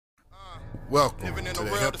Welcome to the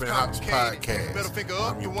Hemp and Hops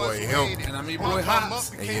podcast. I'm your boy Hemp, and I'm your boy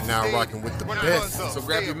Hops, and you're now rocking with the best. So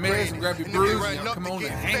grab your meds and grab your brews, and y'all come on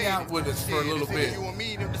and hang out with us for a little bit.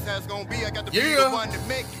 Yeah.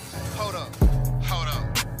 Hold up.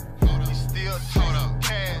 You still hold up.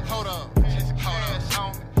 Cash. Hold up. Just cash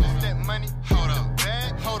on me. That money. Hold up.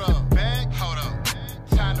 Bag. Hold up. Bag. Hold up.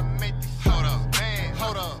 Time to make this. Hold up. Man.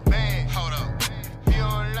 Hold up. Man. Hold up. If you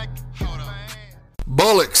don't like it, hold up.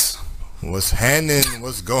 Bullocks. What's happening?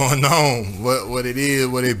 What's going on? What it is?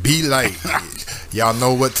 What it be like? Y'all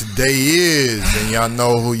know what today is, and y'all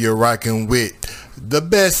know who you're rocking with. The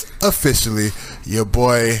best, officially, your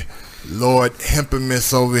boy Lord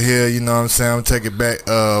Hempimus over here. You know what I'm saying? I'm taking it back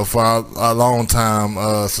for our long time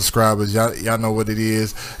subscribers. Y'all know what it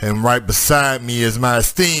is. And right beside me is my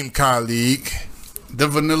esteemed colleague, The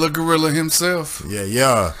Vanilla Gorilla himself.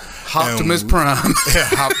 Yeah. Optimus Prime.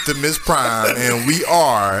 Optimus Prime. And we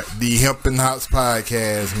are the Hemp and Hops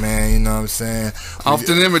podcast, man. You know what I'm saying?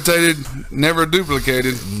 Often imitated, never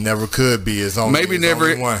duplicated. Never could be. It's only Maybe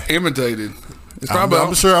never only one. imitated. It's probably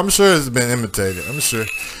I'm sure it's been imitated. I'm sure.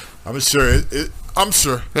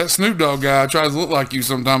 That Snoop Dogg guy tries to look like you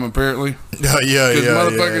sometime, apparently. Yeah.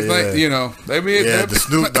 Motherfuckers think, you know, they be the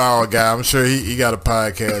Snoop Dogg guy. I'm sure he got a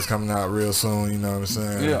podcast coming out real soon. You know what I'm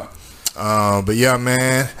saying? Yeah. But yeah,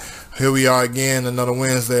 man. Here we are again, another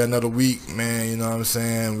Wednesday, another week, man. You know what I'm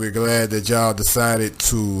saying? We're glad that y'all decided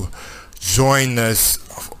to join us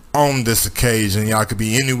on this occasion. Y'all could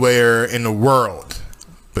be anywhere in the world,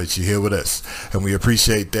 but you're here with us, and we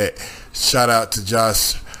appreciate that. Shout out to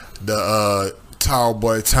Josh, the Tall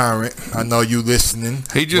Boy Tyrant. I know you listening.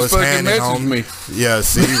 He just fucking messaged me. Yeah,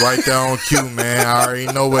 see, right there on cue, man. I already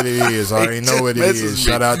know what it is.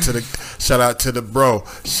 Shout out to the bro.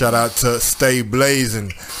 Shout out to Stay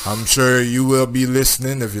Blazing. I'm sure you will be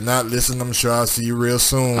listening. If you're not listening, I'm sure I'll see you real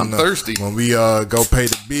soon. I'm thirsty. When we go pay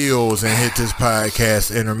the bills and hit this podcast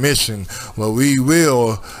intermission, well, we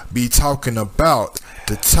will be talking about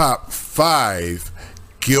the top 5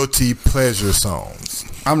 guilty pleasure songs.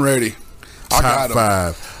 I'm ready. Top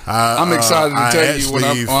 5. I'm excited to tell you what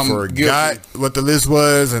I'm forgot guilty. what the list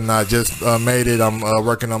was, and I just made it. I'm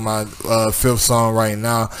working on my 5th song right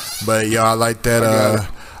now. But yeah, I like that.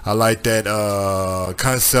 I like that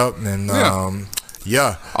concept, and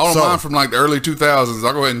yeah. All of mine from like the early 2000s.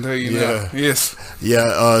 I'll go ahead and tell you now. Yes.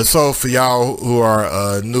 Yeah. So for y'all who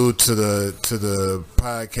are new to the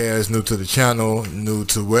podcast, new to the channel, new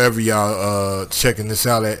to wherever y'all checking this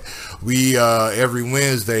out at, we every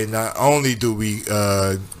Wednesday not only do we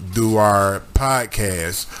do our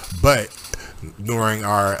podcast, but during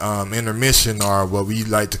our intermission, or what we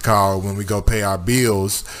like to call when we go pay our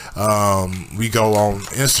bills, we go on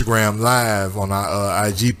Instagram live on our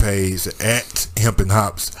IG page at Hemp and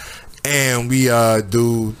Hops, and we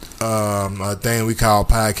do a thing we call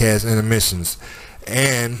podcast intermissions.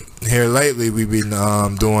 And here lately we've been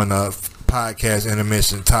doing a podcast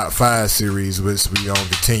intermission top 5 series, which we gonna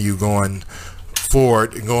continue going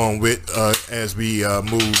forward and going with as we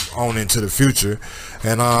move on into the future.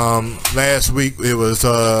 And last week it was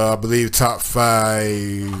I believe top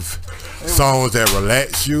 5 songs that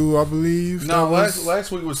relax you, I believe. No,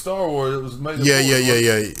 last week was Star Wars. It was made.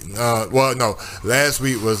 Yeah. Well, no, last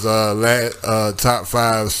week was top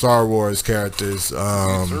 5 Star Wars characters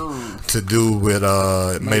to do with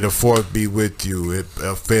May the 4th be with you. It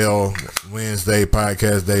fell Wednesday,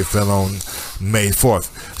 podcast day fell on May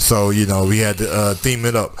 4th, so you know we had to theme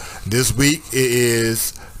it up. This week it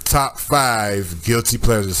is top 5 guilty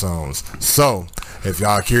pleasure songs. So if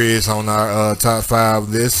y'all curious on our top 5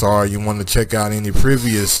 list, or you want to check out any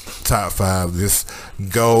previous top 5 lists,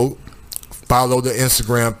 go follow the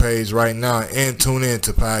Instagram page right now and tune in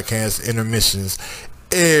to podcast intermissions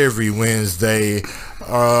every Wednesday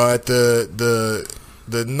at the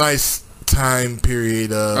nice time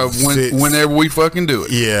period of whenever we fucking do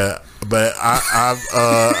it. Yeah. But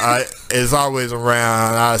I it's always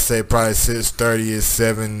around, I'd say probably 6:30 is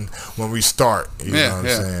 7 when we start. You know what I'm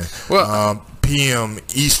saying? Well, PM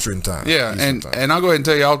Eastern time. Yeah, Eastern time. And I'll go ahead and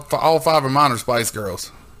tell you all 5 of mine are Spice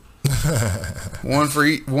Girls. one for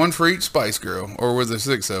each Spice Girl, or was there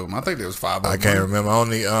 6 of them? I think there was 5 of them. I can't remember.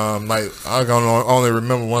 Only I can only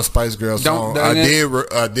remember one Spice Girl song. I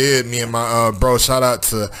did. Me and my bro. Shout out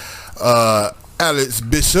to Alex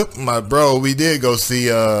Bishop, my bro. We did go see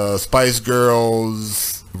Spice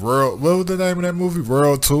Girls World. What was the name of that movie?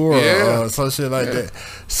 World Tour, or some shit like that.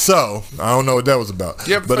 So I don't know what that was about.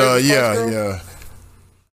 But yeah.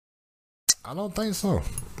 I don't think so.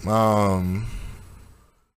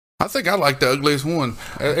 I think I like the ugliest one.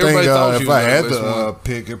 Everybody thought if I had to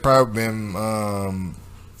pick, it probably been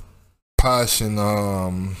Posh and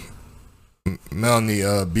Melanie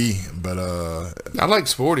B. But I like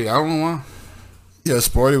Sporty. I don't know why. yeah,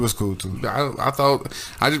 Sporty was cool too. I thought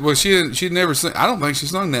she never sung, I don't think she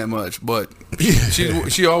sung that much, but Yeah.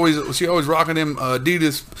 she always rocking them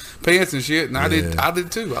Adidas pants and shit, and I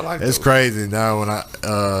did too. I like It's those. crazy now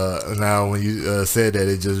when you said that,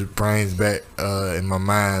 it just brings back in my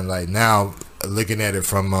mind, like now looking at it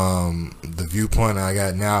from the viewpoint I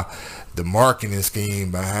got now, the marketing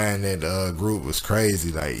scheme behind that group was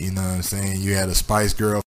crazy. Like, you know what I'm saying, you had a Spice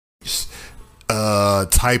Girl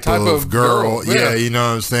type of girl. Yeah, you know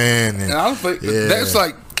what I'm saying. And I don't think that's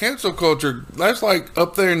like cancel culture. That's like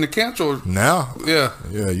up there in the cancel. Now, Yeah.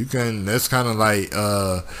 you can. That's kind of like,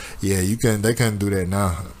 you can. They couldn't do that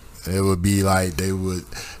now. It would be like they would.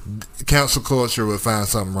 Cancel culture would find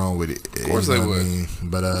something wrong with it. Of course they would.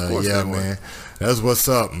 But they would. man, that's what's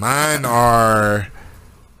up. Mine are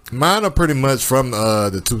pretty much from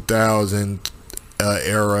the 2000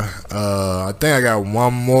 era. I think I got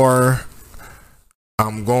one more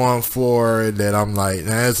I'm going for that. I'm like,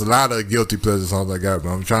 nah, there's a lot of guilty pleasure songs I got, but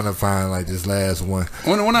I'm trying to find like this last one.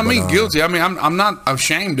 When I mean guilty, I mean I'm not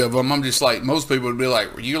ashamed of them. I'm just like most people would be like,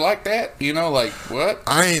 you like that? You know, like what?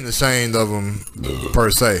 I ain't ashamed of them per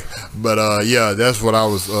se, but yeah, that's what I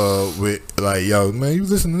was with. Like, yo, man, you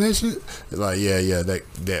listen to that shit? Like, yeah,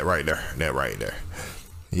 that right there.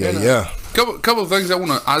 Yeah. Couple of things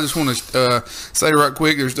I just want to say right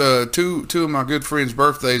quick. There's two of my good friends'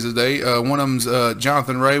 birthdays today. One of them's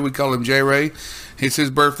Jonathan Ray. We call him J Ray. It's his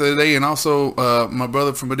birthday today, and also my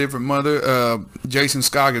brother from a different mother, Jason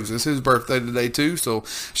Scoggins. It's his birthday today too. So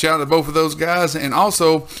shout out to both of those guys. And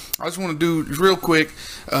also, I just want to do real quick.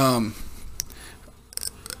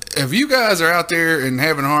 If you guys are out there and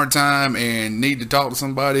having a hard time and need to talk to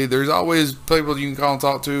somebody, there's always people you can call and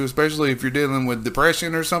talk to, especially if you're dealing with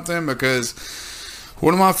depression or something, because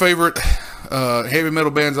one of my favorite heavy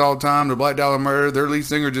metal bands all the time, the Black Dahlia Murder, their lead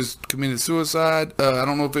singer just committed suicide. I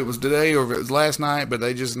don't know if it was today or if it was last night, but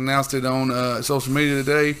they just announced it on social media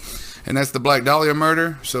today, and that's the Black Dahlia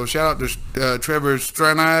Murder. So shout out to Trevor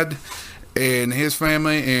Stranide and his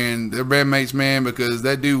family and their bandmates, man, because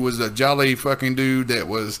that dude was a jolly fucking dude.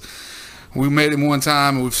 We met him one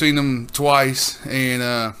time and we've seen him twice,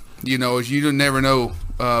 and you know, you never know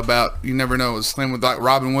it's same with like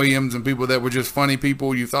Robin Williams and people that were just funny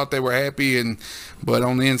people. You thought they were happy, but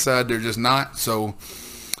on the inside they're just not. So,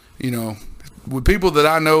 you know, with people that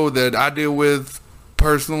I know that I deal with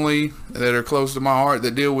personally that are close to my heart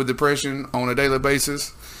that deal with depression on a daily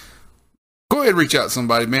basis, go ahead and reach out to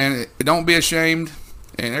somebody, man. Don't be ashamed.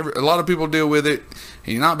 And a lot of people deal with it,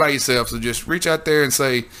 and you're not by yourself. So just reach out there and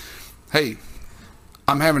say, hey,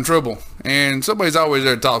 I'm having trouble. And somebody's always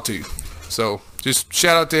there to talk to you. So just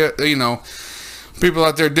shout out to, you know, people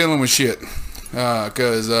out there dealing with shit.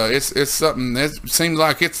 Because it's something that seems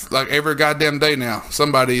like it's like every goddamn day now.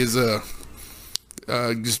 Somebody is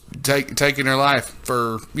just taking their life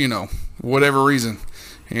for, you know, whatever reason.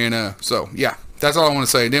 And so, yeah. That's all I want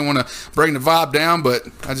to say. Didn't want to bring the vibe down, but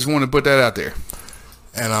I just want to put that out there.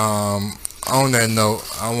 And on that note,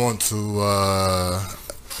 I want to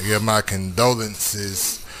give my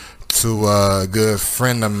condolences to a good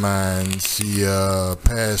friend of mine. She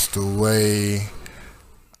passed away,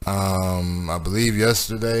 I believe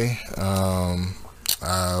yesterday. I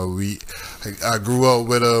grew up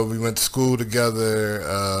with her. We went to school together.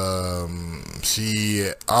 She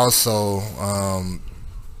also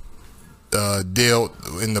dealt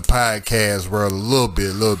in the podcast world a little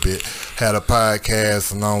bit. Had a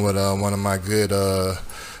podcast along with one of my good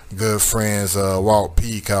friends, Walt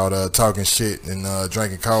P, called Talking Shit and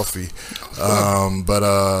Drinking Coffee.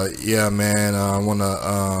 Yeah, man, I want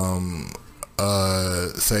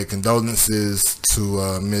to say condolences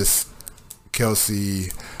to Miss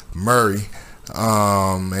Kelsey Murray,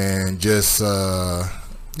 and just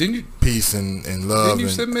didn't you peace and love. Didn't you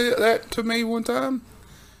submit that to me one time?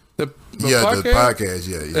 The podcast,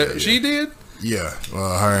 yeah. She did? Yeah,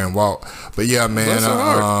 her and Walt. But yeah, man,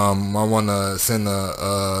 I want to send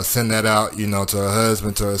that out, you know, to her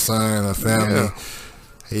husband, to her son, her family.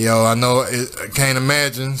 Yeah. Yo, I know I can't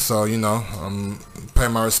imagine, so you know, pay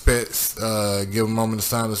my respects. Give a moment of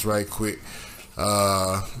silence, right quick.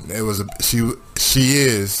 It was she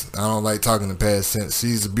is. I don't like talking in past tense.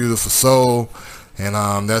 She's a beautiful soul, and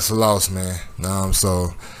that's a loss, man.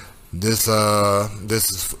 So. This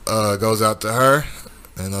goes out to her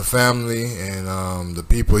and her family and the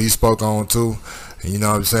people he spoke on too. And, you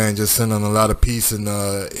know what I'm saying? Just sending a lot of peace and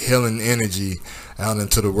healing energy out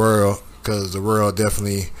into the world, because the world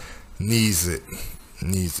definitely needs it.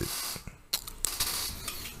 And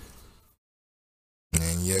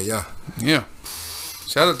yeah.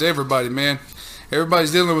 Shout out to everybody, man.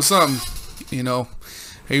 Everybody's dealing with something. you know,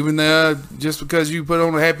 even just because you put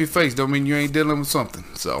on a happy face don't mean you ain't dealing with something.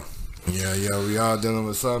 So yeah, we all dealing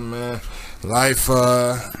with something, man. Life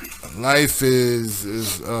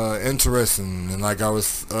is interesting, and like I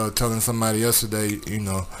was telling somebody yesterday, you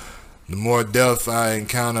know, the more death I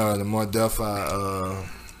encounter, the more death I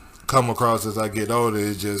come across as I get older,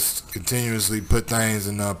 it just continuously put things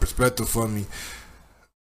in perspective for me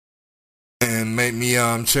and make me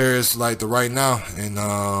cherish like the right now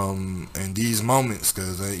and these moments,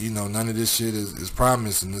 because you know, none of this shit is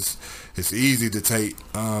promised, and it's easy to take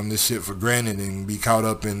this shit for granted and be caught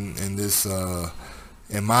up in this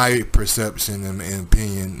in my perception and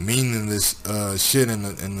opinion, meaningless shit in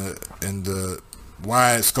the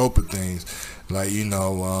wide scope of things, like, you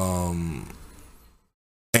know,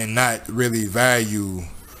 and not really value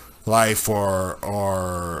life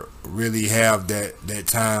or really have that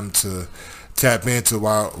time to tap into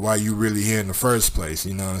why you really here in the first place,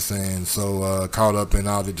 you know what I'm saying? So caught up in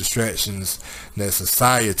all the distractions that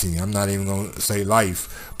society, I'm not even gonna say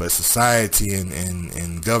life, but society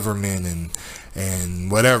and government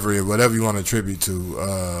and whatever you want to attribute to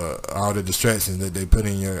all the distractions that they put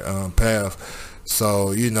in your path.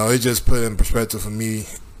 So, you know, it just put in perspective for me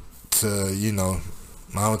to, you know,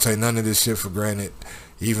 I don't take none of this shit for granted.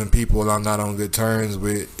 Even people I'm not on good terms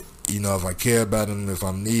with, you know, if I care about them, if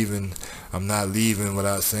I'm leaving, I'm not leaving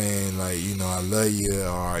without saying, like, you know, I love you,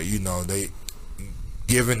 or, you know, they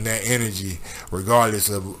giving that energy regardless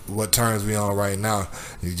of what terms we on right now.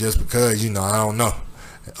 Just because, you know, I don't know.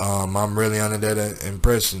 I'm really under that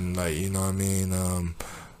impression, like, you know what I mean?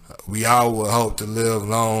 We all would hope to live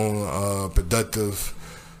long, productive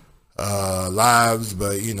lives,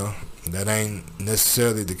 but, you know, that ain't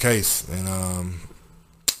necessarily the case. And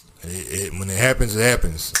when it happens, it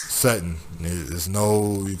happens sudden. There's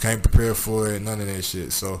no, you can't prepare for it, none of that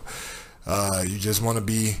shit. So you just want to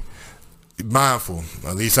be mindful.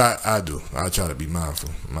 At least I do. I try to be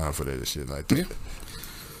mindful of that shit like that.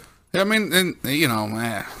 Yeah, I mean, and you know,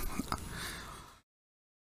 man,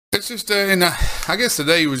 it's just and I guess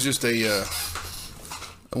today was just a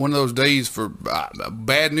one of those days for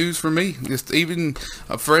bad news for me. Just even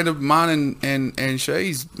a friend of mine and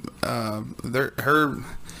Shay's, her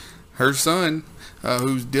son,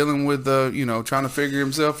 who's dealing with you know, trying to figure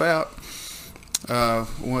himself out,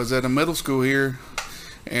 was at a middle school here,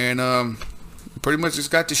 and pretty much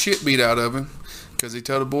just got the shit beat out of him because he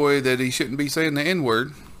told a boy that he shouldn't be saying the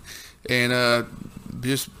N-word, and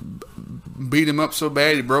just beat him up so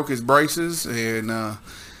bad he broke his braces and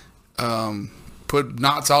put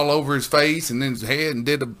knots all over his face and then his head, and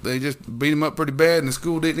they just beat him up pretty bad, and the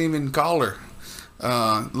school didn't even call her.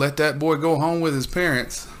 Let that boy go home with his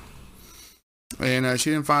parents, and she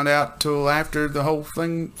didn't find out till after the whole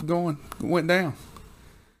thing went down.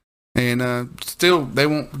 And still, they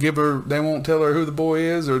won't tell her who the boy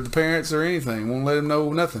is or the parents or anything. Won't let him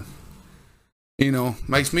know nothing. You know,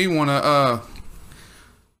 makes me want to,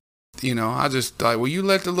 you know, I just like, well, you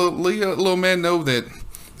let the little man know that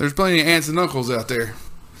there's plenty of aunts and uncles out there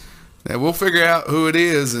that we'll figure out who it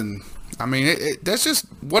is. And I mean, that's just,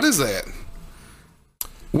 what is that?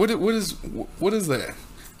 What is that?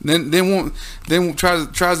 Then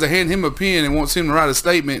tries to hand him a pen and wants him to write a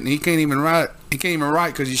statement, and he can't even write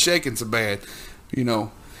because he's shaking so bad, you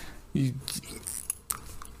know.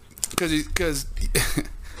 Because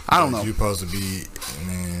I don't know. You're supposed to be,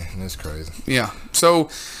 man, that's crazy. Yeah. So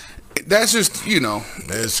that's just, you know,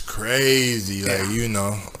 that's crazy. Like, you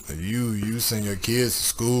know, you send your kids to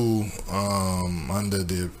school under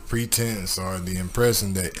the pretense or the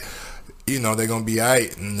impression that, you know, they're gonna be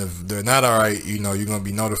alright, and if they're not alright, you know, you're gonna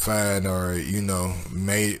be notified or, you know,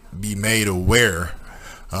 be made aware,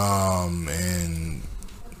 and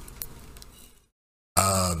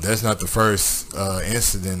that's not the first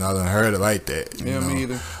incident I done heard it like that. Yeah, know? Me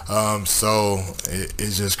either. So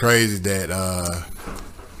it's just crazy that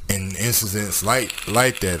in incidents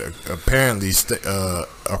like that, apparently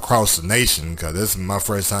across the nation, because this is my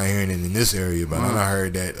first time hearing it in this area, but I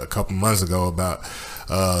heard that a couple months ago about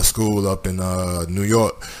school up in New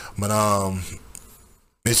York. But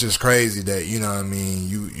it's just crazy that, you know what I mean,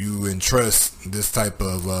 you entrust this type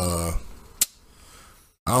of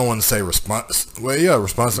I don't want to say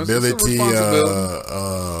responsibility.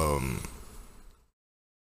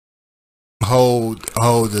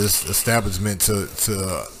 Hold this establishment to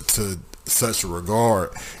such a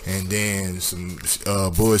regard, and then some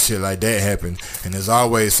bullshit like that happen, and there's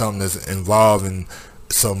always something that's involving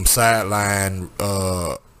some sideline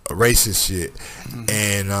racist shit,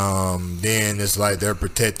 and then it's like they're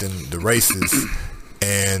protecting the racists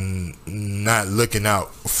and not looking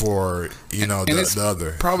out for it's the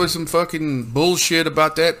other. Probably some fucking bullshit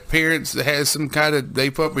about that. Parents that has some kind of, they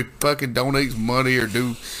probably fucking donate some money or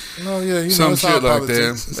do some it's shit all like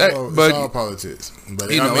politics. that. It's all politics. But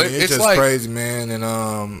it's just like, crazy, man. And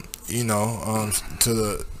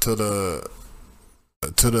to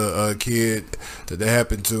the kid that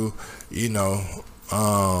happened to,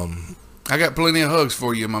 I got plenty of hugs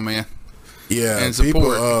for you, my man. Yeah, and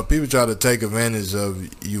support. People try to take advantage of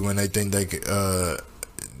you when they think they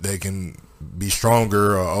can be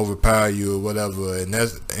stronger or overpower you or whatever, and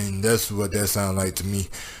that's what that sounds like to me.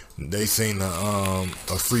 They seen a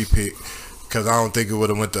free pick, because I don't think it would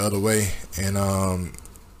have went the other way, and know,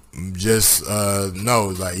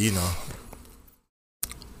 like,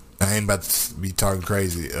 I ain't about to be talking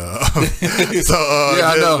crazy. So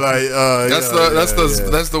I know. Like, that's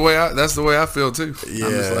the way I feel too. Yeah,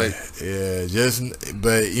 I'm just like,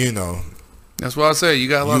 but that's why I say you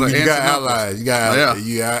got a lot of you got allies. You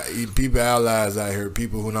got people allies out here.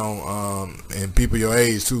 People who don't and people your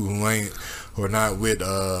age too who are not with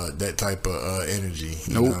that type of energy.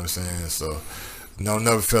 You know what I'm saying? So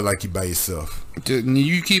never feel like you by yourself.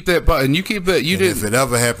 You keep that, and you keep that. If it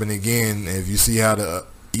ever happen again, if you see how to.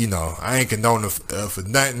 I ain't condoning for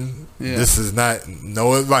nothing. Yeah. This is not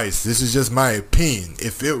no advice. This is just my opinion.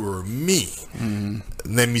 If it were me,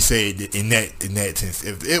 let me say it in that sense.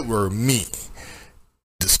 If it were me,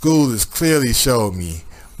 the school has clearly showed me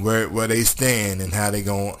where they stand and how they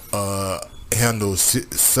gonna handle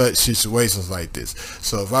such situations like this.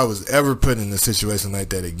 So if I was ever put in a situation like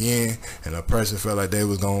that again, and a person felt like they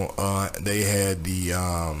was gonna, they had the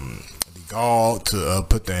gall to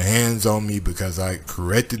put their hands on me because I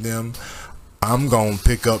corrected them, I'm gonna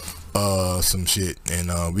pick up some shit, and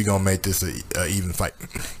we gonna make this a even fight.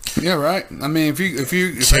 Yeah, right. I mean, if you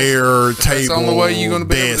chair, that's table, the only way you're gonna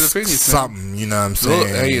be able to desk, defend yourself. something. You know what I'm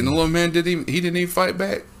saying? Hey, and the little man didn't even fight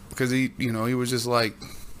back because he was just like,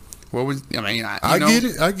 what was? I mean, I get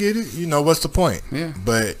it. What's the point? Yeah,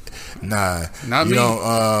 but nah, not me.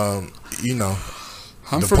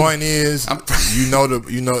 The point is,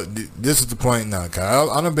 this is the point now, cause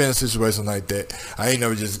I done been in a situation like that. I ain't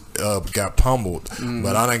never just got pummeled,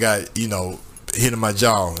 but I done got hit in my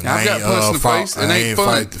jaw. And I got punched in the face, and I ain't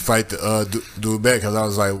fun. fight to do it back, because I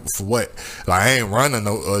was like, for what? Like, I ain't running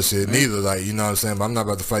no shit neither. Like, you know what I'm saying? But I'm not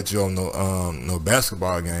about to fight you on no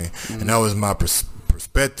basketball game, and that was my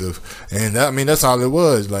perspective, and that's all it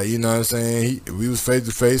was. Like, you know what I'm saying? We was face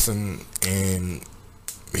to face, and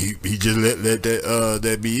he just let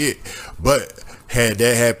that be it. But had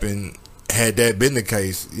that been the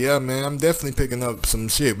case, yeah, man, I'm definitely picking up some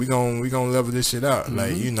shit. We gonna level this shit out.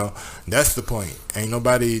 Like, that's the point. Ain't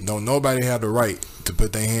nobody have the right to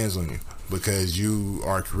put their hands on you because you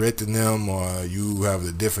are correcting them or you have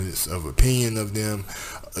a difference of opinion of them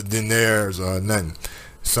than theirs or nothing.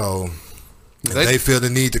 So if they feel the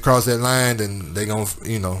need to cross that line, then they gonna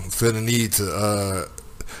feel the need to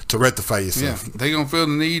rectify yourself. Yeah, they gonna feel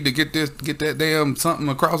the need to get that damn something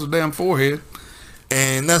across the damn forehead.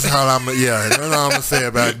 And that's all I'm gonna say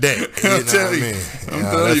about that. That's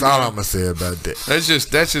all I'm gonna say about that. That's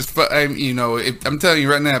just I'm telling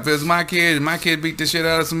you right now, if it's my kid and my kid beat the shit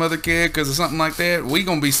out of some other kid because of something like that, we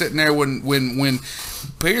gonna be sitting there when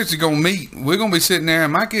parents are gonna meet. We're gonna be sitting there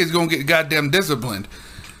and my kid's gonna get goddamn disciplined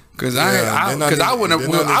because I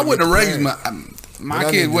wouldn't have raised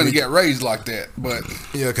my kid wouldn't get raised like that, but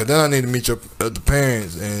because then I need to meet the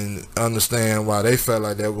parents and understand why they felt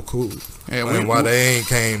like that was cool, and why they ain't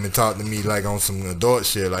came and talked to me like on some adult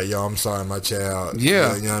shit, like, yo, I'm sorry, my child.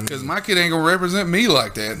 Yeah, because my kid ain't gonna represent me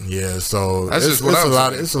like that. Yeah, so it's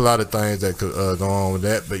a lot of things that could go on with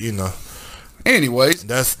that, but anyways,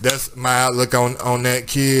 that's my outlook on that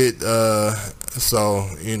kid. So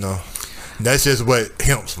that's just what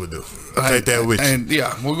Hemps would do. Take that with you.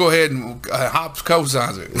 And we'll go ahead and Hops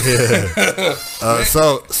co-signs it. Yeah.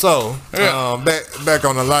 Back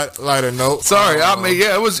on a lighter note. Sorry,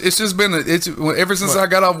 it's just been ever since I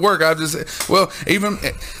got off work.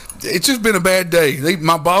 It's just been a bad day.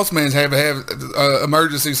 My boss man's have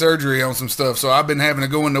emergency surgery on some stuff, so I've been having to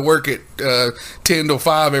go into work at 10 to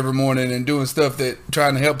 5 every morning and doing stuff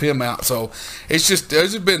trying to help him out. So it's just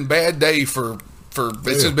been a bad day for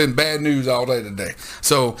it's just been bad news all day today.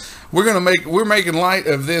 So we're making light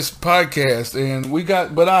of this podcast, and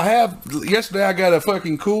yesterday I got a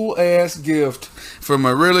fucking cool ass gift from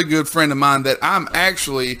a really good friend of mine that I'm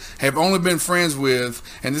actually have only been friends with,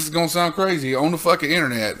 and this is gonna sound crazy, on the fucking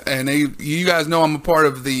internet. And you guys know I'm a part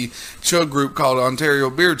of the chug group called Ontario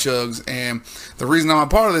Beer Chugs, and the reason I'm a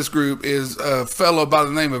part of this group is a fellow by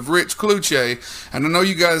the name of Rich Kluche. And I know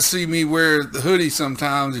you guys see me wear the hoodie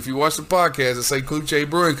sometimes. If you watch the podcast, I say Kluche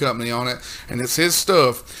Brewing Company on it, and it's his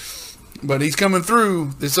stuff. But he's coming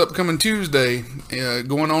through this upcoming Tuesday,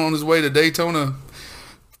 going on his way to Daytona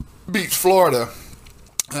Beach, Florida,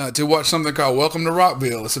 to watch something called Welcome to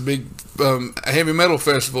Rockville. It's a big heavy metal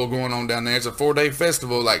festival going on down there. It's a 4-day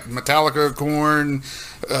festival, like Metallica, Korn,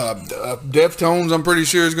 Deftones, I'm pretty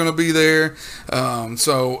sure is going to be there.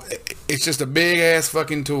 So it's just a big ass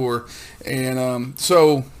fucking tour. And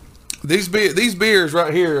so these beers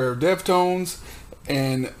right here are Deftones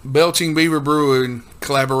and Belching Beaver Brewing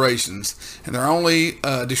collaborations, and they're only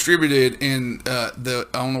distributed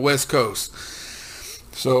on the West Coast.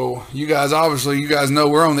 So you guys know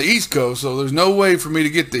we're on the East Coast, so there's no way for me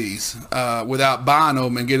to get these without buying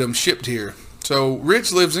them and get them shipped here. So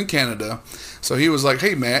Rich lives in Canada, so he was like,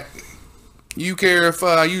 "Hey Matt, you care if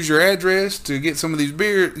I use your address to get these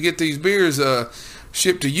beers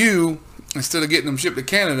shipped to you instead of getting them shipped to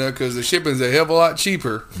Canada, because the shipping's a hell of a lot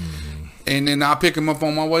cheaper." And then I'll pick them up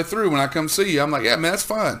on my way through when I come see you. I'm like, "Yeah, man, that's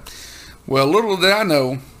fine." Well, little did I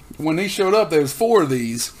know, when he showed up, there was 4 of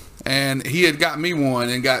these, and he had got me one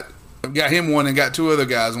and got him one and got 2 other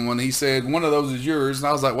guys one. He said, "One of those is yours." And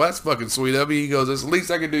I was like, "Well, that's fucking sweet of you." He goes, "That's the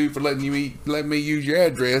least I can do for letting me use your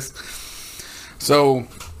address." So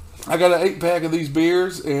I got an 8-pack of these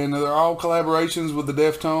beers, and they're all collaborations with the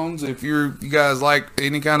Deftones. If you guys like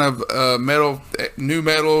any kind of metal, new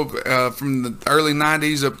metal from the early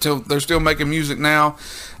 90s up till they're still making music now.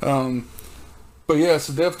 But yeah,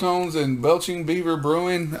 so Deftones and Belching Beaver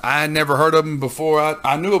Brewing. I had never heard of them before.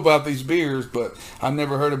 I knew about these beers, but I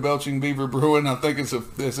never heard of Belching Beaver Brewing. I think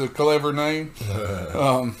it's a clever name.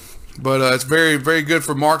 But it's very, very good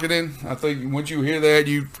for marketing. I think once you hear that,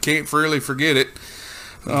 you can't really forget it.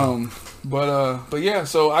 But yeah,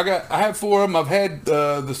 so I had 4 of them. I've had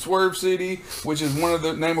the Swerve City, which is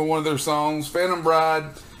the name of one of their songs. Phantom Bride,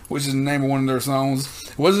 which is the name of one of their songs.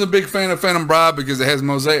 Wasn't a big fan of Phantom Bride because it has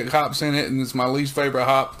mosaic hops in it, and it's my least favorite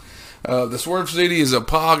hop. The Swerve City is a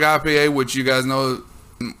POG IPA, which you guys know,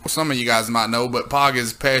 some of you guys might know, but POG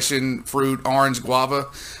is passion fruit orange guava.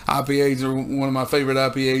 IPAs are one of my favorite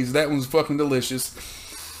IPAs. That one's fucking delicious.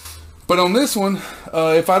 But on this one,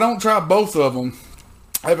 if I don't try both of them,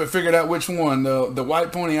 I haven't figured out which one. The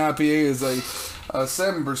White Pony IPA is a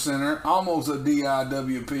 7%er, almost a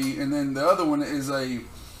DIWP, and then the other one is a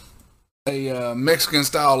Mexican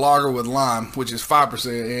style lager with lime, which is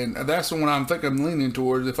 5%, and that's the one I'm leaning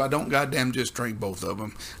towards if I don't goddamn just drink both of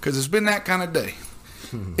them, because it's been that kind of day.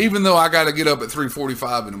 Even though I got to get up at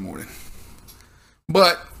 3:45 in the morning.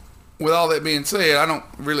 But with all that being said, I don't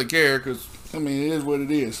really care, because I mean, it is what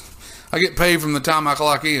it is. I get paid from the time I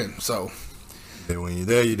clock in, so. And when you're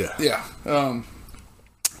there, you're there. Yeah.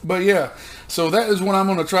 But yeah, so that is what I'm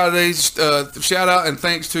going to try today. Shout out and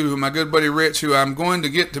thanks to my good buddy Rich, who I'm going to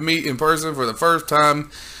get to meet in person for the first time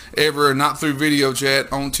ever, not through video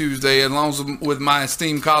chat, on Tuesday, along with my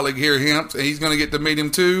esteemed colleague here, Hemp. He's going to get to meet him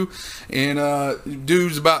too. And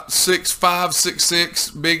dude's about 6'5", 6'6",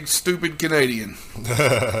 big stupid Canadian.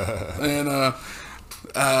 And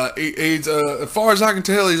he's as far as I can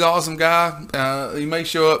tell, he's an awesome guy. He may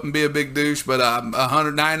show up and be a big douche, but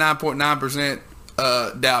 199.9%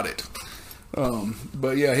 doubt it.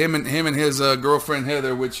 But yeah, him and his girlfriend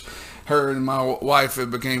Heather, which her and my wife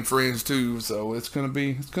have became friends too. So it's gonna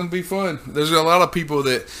be fun. There's a lot of people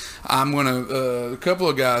that I'm gonna a couple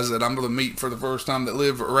of guys that I'm gonna meet for the first time that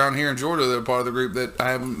live around here in Georgia. They're part of the group that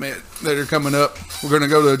I haven't met that are coming up. We're gonna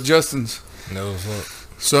go to Justin's. No,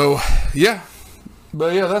 so yeah.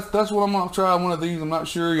 But yeah, that's what I'm gonna try. One of these. I'm not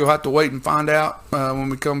sure. You'll have to wait and find out when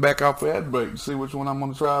we come back off the ad break to see which one I'm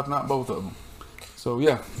gonna try. If not both of them. So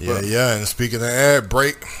yeah. Yeah. And speaking of ad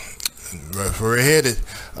break, right where we're headed,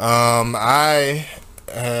 I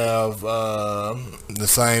have the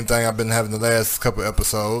same thing I've been having the last couple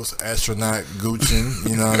episodes. Astronaut Gucci.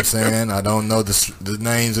 You know what I'm saying? I don't know the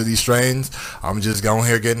names of these strains. I'm just going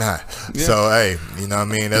here getting high. Yeah. So hey, you know what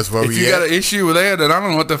I mean? That's where we at. If you got an issue with that, then I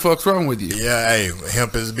don't know what the fuck's wrong with you. Yeah, hey,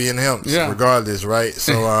 hemp is being hemp, regardless, right?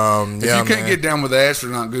 So if you can't get down with the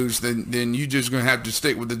astronaut goose, then you just gonna have to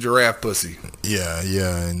stick with the giraffe pussy. Yeah,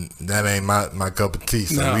 and that ain't my cup of tea.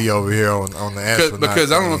 So we over here on the astronaut.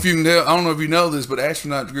 Because I don't know if you know this, but astronaut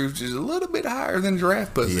astronaut groups is a little bit higher than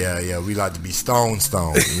giraffe pussy. Yeah, we like to be stone.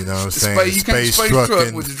 You know what I'm saying? You can't space truck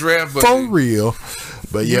with the giraffe pussy. For real.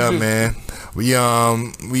 But yeah, man. We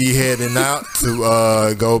heading out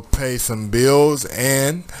to go pay some bills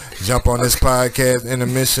and jump on this podcast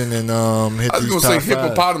intermission and hit I was these gonna top say five.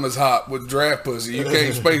 hippopotamus hop with giraffe pussy. You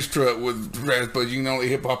can't space truck with giraffe pussy. You can only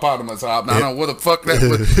hippopotamus hop. Now, I don't know what the fuck that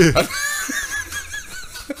was.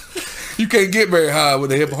 You can't get very high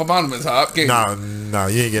with a hippopotamus hop, can you? No,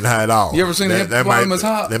 you ain't getting high at all. You ever seen a hippopotamus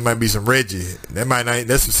hop? That might be some Reggie. That might not.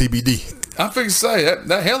 That's some CBD. I figured to say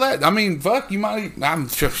that. I mean, fuck. You might. I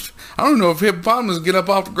don't know if hippopotamus get up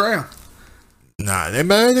off the ground. Nah,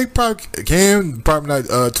 they probably can. Probably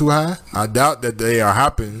not too high. I doubt that they are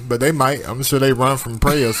hopping, but they might. I'm sure they run from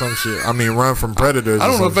prey or some shit. I mean, run from predators. I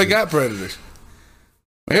don't know if they got predators.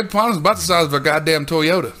 A hippopotamus about the size of a goddamn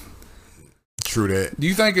Toyota. True that. Do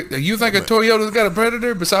you think a Toyota's got a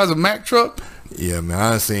predator besides a Mack truck? Yeah, man,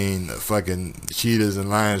 I've seen fucking cheetahs and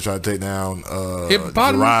lions try to take down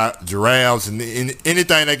giraffes and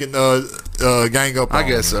anything they can gang up on. I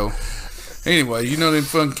guess so. Anyway, you know them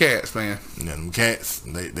fun cats, man. Yeah, them cats,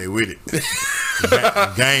 they with it.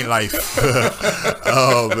 Gang life.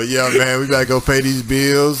 Oh, but yeah, man, we gotta go pay these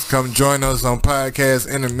bills. Come join us on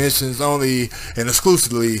podcast intermissions only and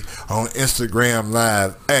exclusively on Instagram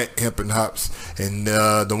Live at Hemp and Hops. And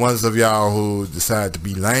the ones of y'all who decide to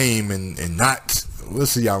be lame and not, we'll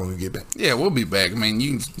see y'all when we get back. Yeah, we'll be back. I mean,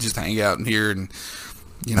 you can just hang out in here and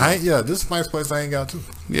you know. Yeah, this is a nice place I hang out too.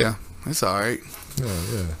 Yeah, it's all right.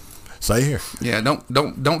 Yeah. Stay here. Yeah,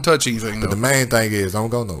 don't touch anything. But the main thing is don't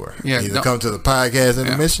go nowhere. Yeah, either come to the podcast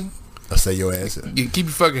intermission or stay your ass in. You keep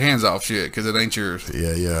your fucking hands off shit because it ain't yours.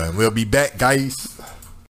 Yeah. And we'll be back, guys.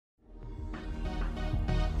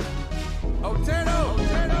 Otero,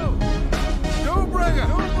 Dudebringer,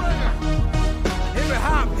 hip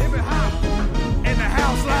hop, in the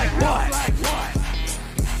house like what?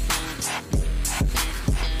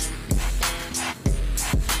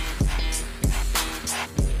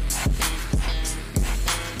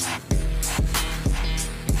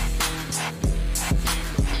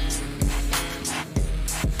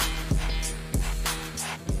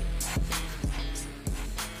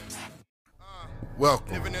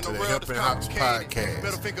 Welcome Living in to a the world Hemp and that's Hops complicated.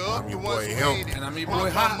 Better podcast. figure up I'm your the boy ones Hemp, created. And I'm your One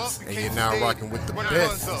boy come Hops. up, and you're can't now stay. rocking with the One best.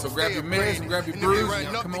 runs up, So grab your stay meds afraid. and grab your And if you brews run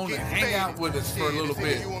and up, come you on get and hang faded. out with us for a Shit, little it's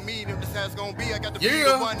bit. You and me, them this how it's gonna be. I got to be Yeah.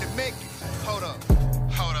 the one to make it. Hold up.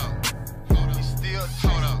 You still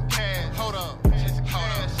hold up. Cash, hold up. Just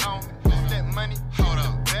cash on me. Just that money. Hold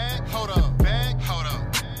up. Bag, hold up. Bag, hold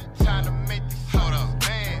up. Time to make this. Hold up.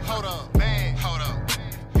 Bang, hold up. Bang, hold up.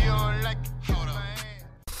 If you don't like it, hold up.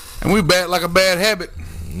 And we back like a bad habit.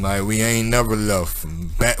 Like we ain't never left.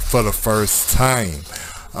 Back for the first time.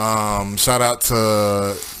 Shout out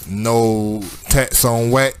to No Tats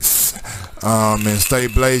on Wax and Stay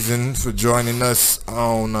Blazing for joining us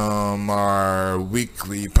on our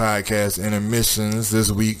weekly podcast intermissions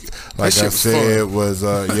this week. Like shit I was said, was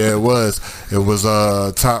it was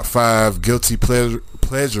top 5 guilty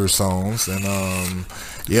pleasure songs. And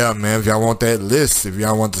yeah, man, if y'all want that list, if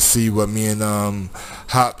y'all want to see what me and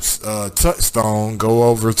Hops touched on, go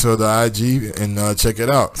over to the IG and check it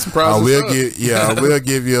out. I will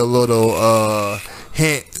give you a little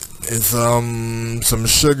hint. It's some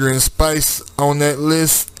sugar and spice on that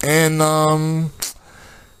list, and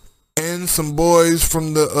some boys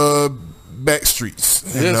from the back streets.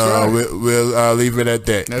 And, That's right. I'll leave it at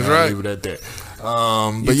that. That's I'll right. leave it at that.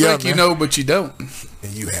 You But yeah, think you man, know, but you don't.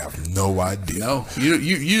 and you have no idea. No,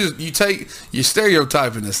 you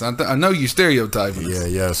stereotyping us. I know you stereotyping us.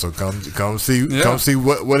 Yeah. So come see Yeah.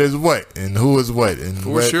 what is what and who is what and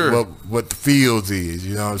For sure. what the fields is.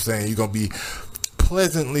 You know what I'm saying? You're gonna be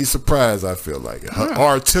pleasantly surprised. I feel like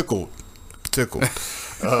or tickled.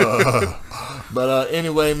 But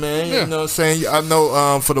anyway, man, Yeah. you know what I'm saying? I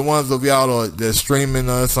know for the ones of y'all that's streaming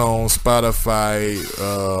us on Spotify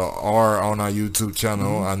or on our YouTube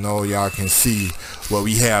channel, I know y'all can see what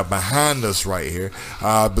we have behind us right here.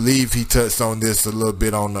 I believe he touched on this a little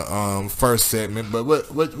bit on the first segment, but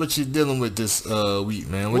what you dealing with this week,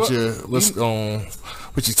 man? What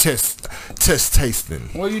you test tasting?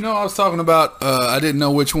 Well, you know, I was talking about. I didn't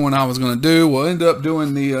know which one I was going to do. Well, end up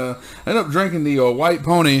drinking the White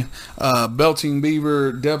Pony Belching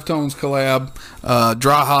Beaver Deftones collab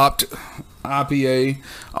dry hopped IPA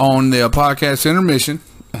on the podcast intermission,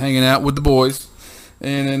 hanging out with the boys,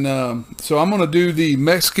 and then so I'm going to do the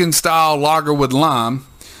Mexican style lager with lime,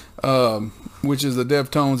 which is the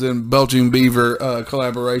Deftones and Belching Beaver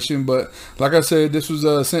collaboration. But like I said, this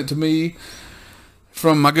was sent to me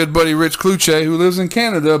from my good buddy Rich Kluche, who lives in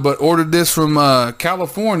Canada, but ordered this from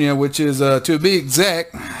California, which is, to be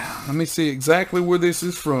exact, let me see exactly where this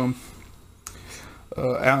is from.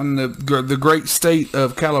 Out in the great state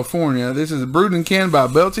of California. This is brewed and canned by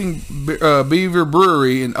Belting Beaver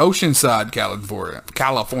Brewery in Oceanside, California.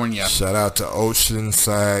 Shout out to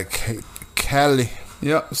Oceanside, Cali.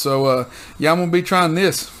 Yep. So yeah, I'm gonna be trying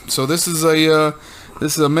this. So this is a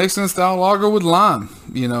Mexican style lager with lime.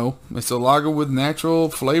 You know, it's a lager with natural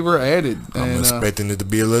flavor added. I'm expecting it to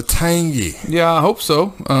be a little tangy. Yeah, I hope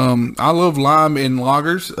so. I love lime in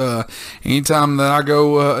lagers. Anytime that I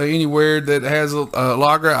go anywhere that has a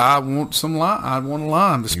lager, I want some lime. I want a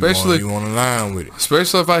lime, especially you want a lime with it.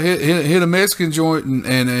 Especially if I hit a Mexican joint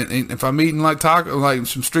and if I'm eating like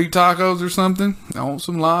some street tacos or something, I want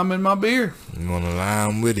some lime in my beer. You want a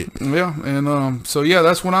lime with it. Yeah, and so yeah,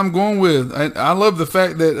 that's what I'm going with. I love the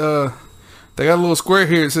fact that they got a little square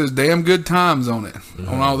here that says "Damn Good Times" on it,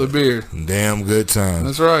 on all the beer. Damn good times.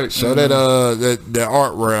 That's right. Show that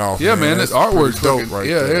artwork off. Yeah, man, that artwork's dope right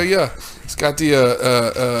yeah, there. Yeah. It's got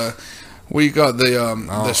the we got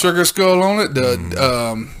the sugar skull on it. The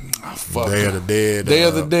Day of the Dead. Day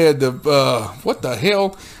of the Dead. The what the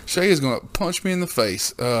hell? Shay is gonna punch me in the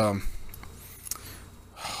face.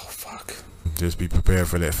 Fuck. Just be prepared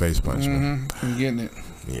for that face punch, man. I'm getting it.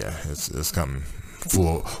 Yeah, it's coming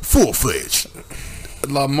full fledged.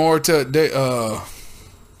 La Morta de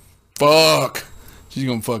fuck. She's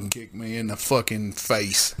gonna fucking kick me in the fucking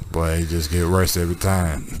face. Boy, you just get worse every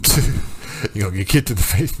time. You gonna get kicked in the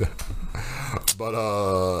face though. But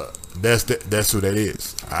that's who that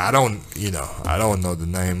is. I don't know the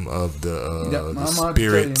name of the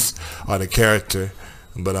spirits or the character.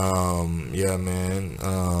 But yeah, man,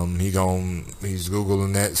 he's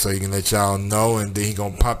googling that so he can let y'all know, and then he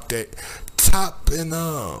gonna pop that top and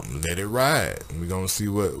let it ride. We gonna see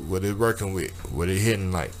what it working with, what it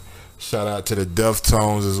hitting like. Shout out to the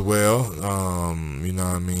Deftones as well. You know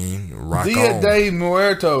what I mean? Rock Dia on. de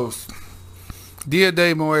Muertos. Dia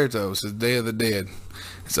de Muertos is Day of the Dead.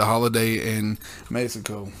 It's a holiday in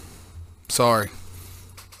Mexico. Sorry.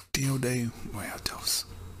 Dia de Muertos.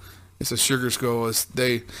 It's a sugar skull. It's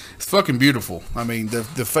fucking beautiful. I mean,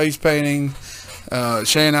 the face painting.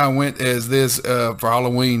 Shay and I went as this for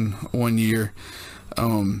Halloween one year,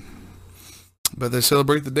 but they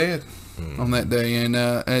celebrate the dead on that day, and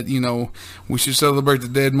you know, we should celebrate the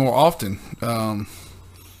dead more often,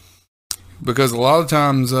 because a lot of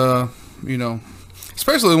times, you know,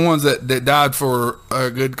 especially the ones that died for a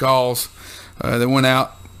good cause, that went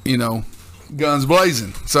out, you know, guns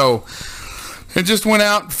blazing. So. It just went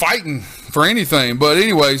out fighting for anything. But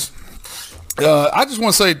anyways, I just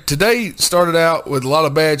want to say today started out with a lot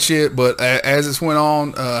of bad shit, but as it went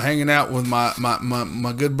on, hanging out with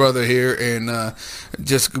my good brother here, and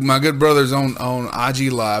just my good brothers on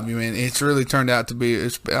IG Live, I mean, it's really turned out to be.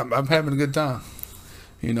 I'm having a good time.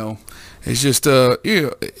 You know, it's just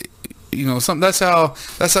you know, something. That's how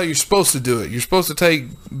you're supposed to do it. You're supposed to take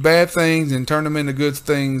bad things and turn them into good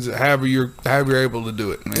things. However you're able to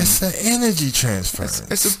do it, man. It's an energy transfer.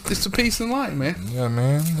 It's a peace and light, man. Yeah,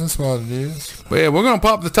 man. That's what it is. But yeah, we're gonna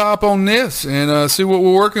pop the top on this and see what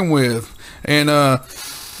we're working with, and yeah,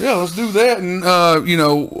 let's do that. And you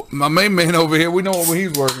know, my main man over here, we know what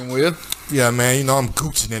he's working with. Yeah, man, you know, I'm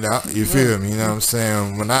gooching it out. You feel me? You know what I'm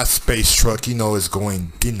saying? When I space truck, you know it's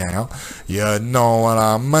going down. You know what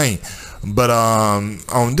I mean? But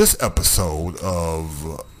on this episode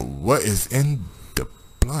of What is in the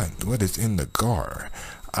Blunt, What is in the Gar,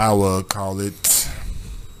 I will call it...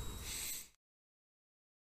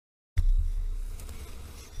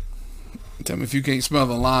 Tell me if you can't smell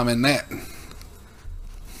the lime in that.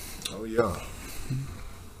 Oh, yeah.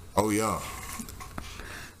 Oh, yeah.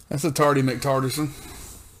 That's a tardy McTarderson.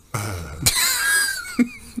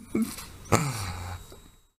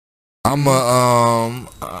 I'm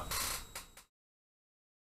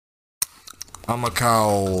a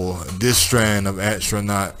call this strand of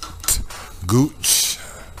astronaut gooch.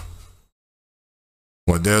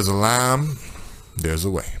 Well, there's a lime, there's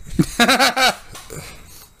a way. I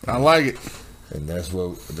like it. And that's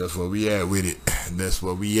what we at with it. That's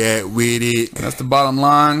what we at with it. That's the bottom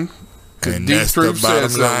line. And that's the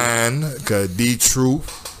bottom line. Cause D-Truth,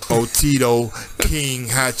 Otito, King,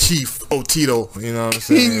 High Chief, Otito, you know what I'm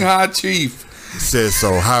saying? King High Chief. Says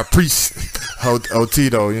so. High Priest,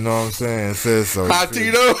 Otito, you know what I'm saying? Says so. High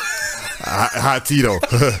Tito. High Tito.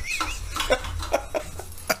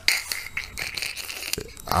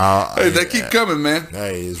 Hey, they keep coming, man.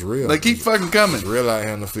 Hey, it's real. They keep fucking coming. It's real out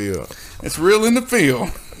here in the field. It's real in the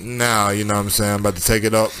field. Now, you know what I'm saying? I'm about to take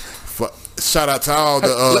it up. Shout out to all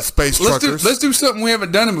the space truckers. Let's do something we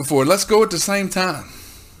haven't done it before. Let's go at the same time.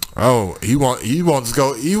 Oh, he wants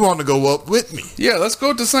to go up with me. Yeah, let's go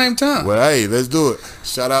at the same time. Well, hey, let's do it.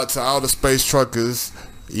 Shout out to all the space truckers.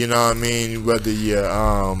 You know what I mean? Whether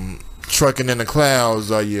you're trucking in the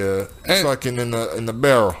clouds or you're trucking in the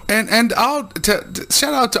barrel. And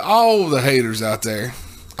shout out to all the haters out there.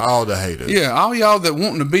 All the haters. Yeah, all y'all that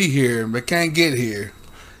wanting to be here but can't get here.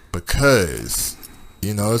 Because,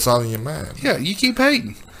 it's all in your mind. Yeah, you keep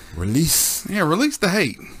hating. Release. Yeah, release the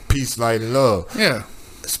hate. Peace, light, and love. Yeah.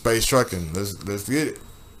 Space trucking. Let's get it.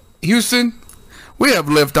 Houston, we have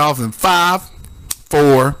lift off in 5,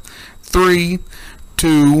 4, 3,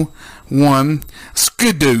 2, 1.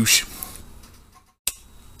 Skadoosh.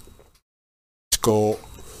 Skull.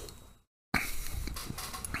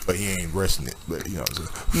 But he ain't resting it. But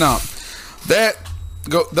No.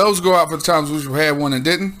 Those go out for the times we had one and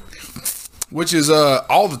didn't. Which is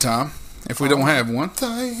all the time if we don't have one.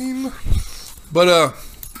 But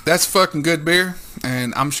that's fucking good beer,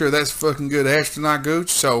 and I'm sure that's fucking good astronaut gooch.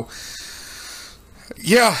 So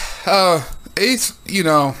yeah, it's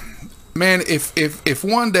man, if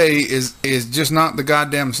one day is just not the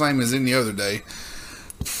goddamn same as any other day,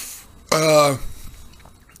 as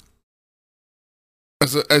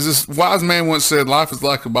this wise man once said, life is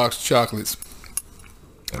like a box of chocolates.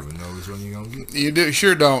 Never know which one you're gonna get. You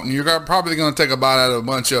sure don't. You're probably gonna take a bite out of a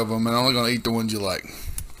bunch of them and only gonna eat the ones you like.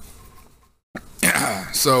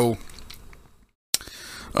 So,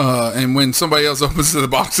 and when somebody else opens the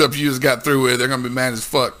box up you just got through with, they're gonna be mad as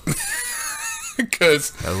fuck.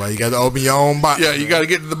 Because that's why you got to open your own box. Yeah, you got to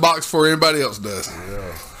get to the box before anybody else does.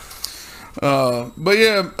 Yeah. But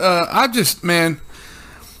yeah, I just, man,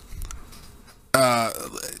 I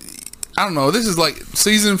don't know. This is like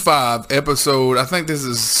season 5 episode. I think this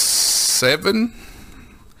is 7.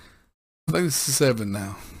 I think this is 7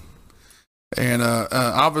 now. And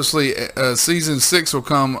obviously, season 6 will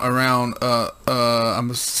come around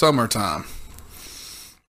summertime.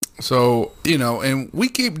 So and we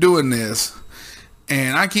keep doing this,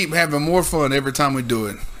 and I keep having more fun every time we do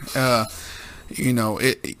it. I don't know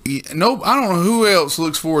who else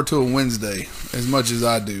looks forward to a Wednesday as much as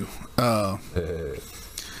I do.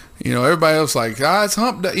 Everybody else like, it's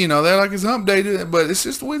hump day. They're like, it's hump day, but it's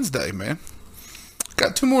just Wednesday, man.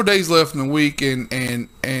 Got 2 more days left in the week, and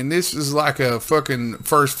this is like a fucking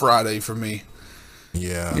first Friday for me.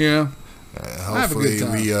 Yeah. Yeah. Hopefully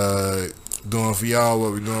we doing for y'all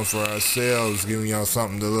what we're doing for ourselves, giving y'all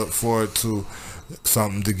something to look forward to,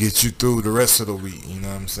 something to get you through the rest of the week. You know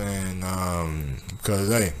what I'm saying? Because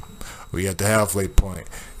hey, we at the halfway point,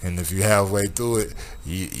 and if you're halfway through it,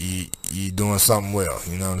 you doing something well.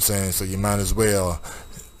 You know what I'm saying? So you might as well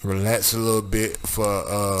relax a little bit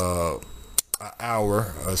for an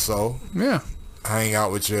hour or so. Yeah. Hang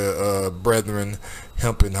out with your brethren,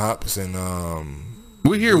 Hemp and Hops, and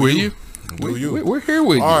we're here with you. We're here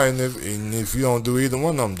with you. All right, and if you don't do either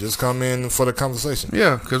one of them, just come in for the conversation.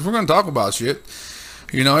 Yeah, because we're going to talk about shit.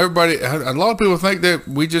 Everybody, a lot of people think that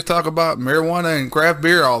we just talk about marijuana and craft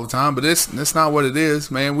beer all the time, but that's not what it is,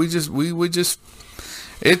 man. We just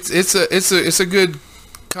it's a good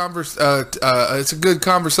it's a good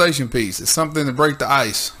conversation piece. It's something to break the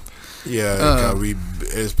ice. Yeah,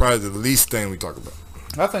 it's probably the least thing we talk about.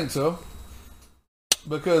 I think so,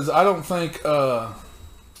 because I don't think that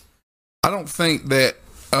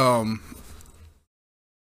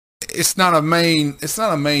it's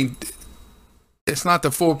not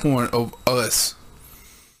the 4 point of us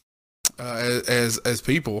as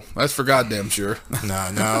people. That's for goddamn sure. Nah,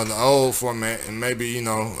 in the old format, and maybe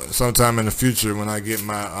sometime in the future when I get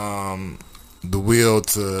my the will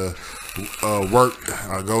to work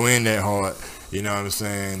or go in that hard, you know what I'm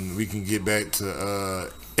saying, we can get back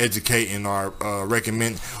to educating or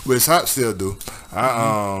recommend, which I still do.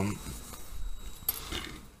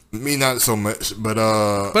 Me not so much, but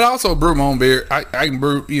I also brew my own beer. I can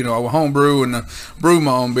brew, home brew and brew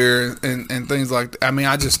my own beer and things like that. I mean,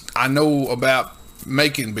 I know about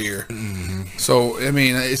making beer. Mm-hmm. So I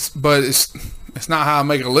mean, it's not how I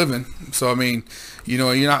make a living. So I mean,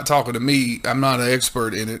 you're not talking to me. I'm not an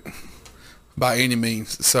expert in it by any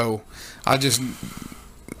means. So I just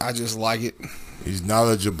like it. He's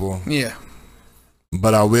knowledgeable. Yeah.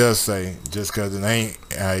 But I will say, just because it ain't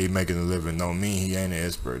how he making a living don't mean he ain't an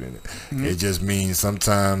expert in it. Mm-hmm. It just means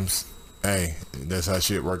sometimes, hey, that's how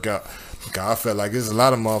shit work out. Because I felt like there's a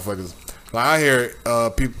lot of motherfuckers. Like I hear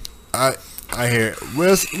people, I hear,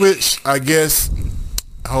 which I guess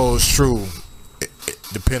holds true,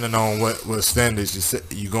 depending on what standards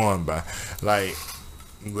you going by. Like,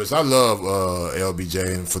 which I love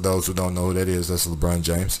LBJ, and for those who don't know who that is, that's LeBron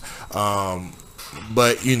James.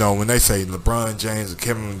 But you know, when they say LeBron James and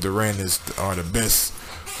Kevin Durant are the best,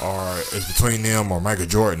 or it's between them or Michael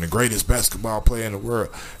Jordan, the greatest basketball player in the world,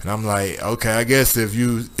 and I'm like, okay, I guess if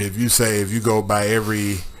you go by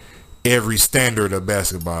every standard of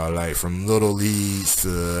basketball, like from little leagues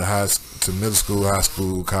to middle school, high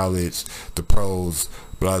school, college, the pros,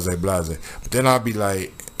 blase. But then I'll be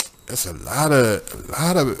like, that's a lot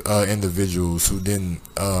of individuals who didn't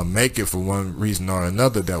make it for one reason or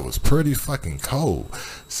another that was pretty fucking cold.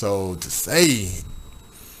 So to say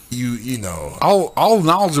you know all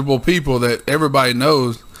knowledgeable people that everybody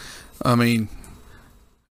knows, I mean,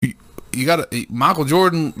 you got Michael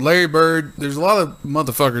Jordan, Larry Bird. There's a lot of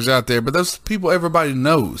motherfuckers out there, but those people everybody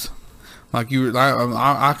knows. Like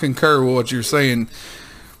I concur with what you're saying.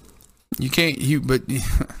 You can't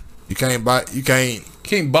box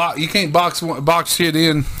shit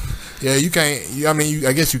in. Yeah, you can't. I mean,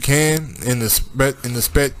 I guess you can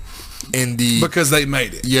because they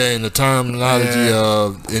made it. Yeah, in the terminology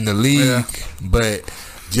of in the league, but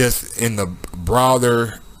just in the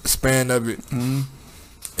broader span of it. Mm-hmm.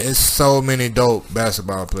 It's so many dope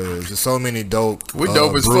basketball players. There's so many dope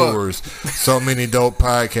dope as brewers, so many dope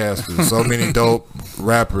podcasters, so many dope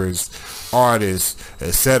rappers, artists,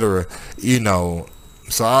 etc. You know,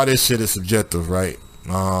 so all this shit is subjective, right?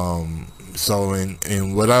 So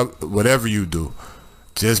in whatever you do,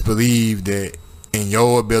 just believe that in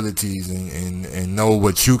your abilities and know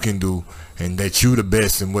what you can do and that you the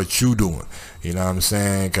best in what you doing. You know what I'm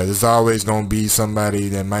saying? Because it's always going to be somebody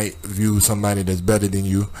that might view somebody that's better than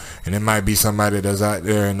you, and it might be somebody that's out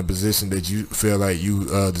there in a position that you feel like you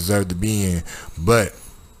deserve to be in. But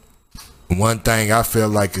one thing I feel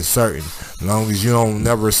like is certain: as long as you don't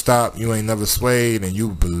never stop, you ain't never swayed, and you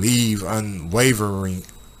believe unwaveringly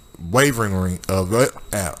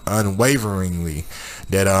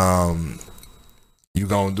that you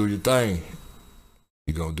gonna do your thing.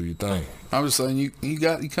 You gonna do your thing. I was saying you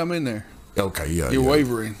come in there. Okay, yeah. You're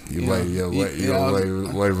wavering. You waver a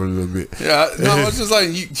little bit. Yeah, no, I was just like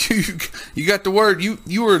you got the word. You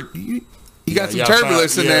got some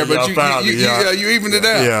turbulence in there, but you evened it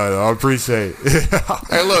out. Yeah, I appreciate it.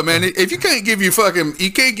 Hey, look, man, if you can't give your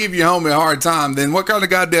homie a hard time, then what kind of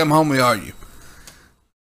goddamn homie are you?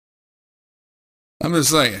 I'm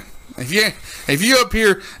just saying. If you're up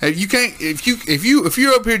here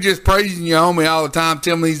just praising your homie all the time,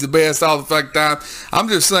 telling him he's the best all the fucking time, I'm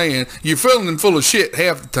just saying you're filling him full of shit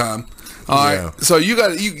half the time. All right, so you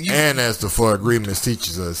got you. And as the Four Agreements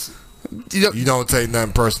teaches us, you don't take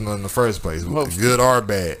nothing personal in the first place, good or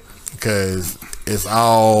bad, because it's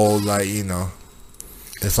all like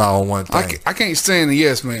it's all one thing. I can't stand the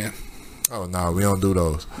yes man. Oh no, we don't do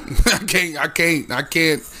those. I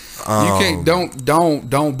can't. You can't. Don't.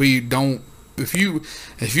 If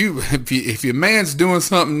your man's doing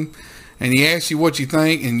something and he asks you what you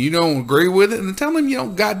think and you don't agree with it, then tell him you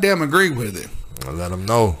don't goddamn agree with it. Let him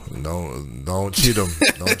know. Don't cheat him.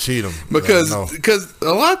 Don't cheat him. because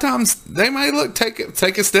a lot of times they may take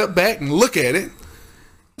a step back and look at it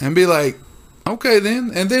and be like, okay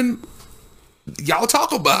then, and then y'all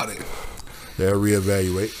talk about it. They'll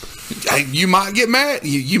reevaluate. You might get mad.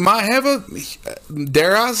 You might have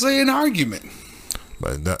dare I say, an argument.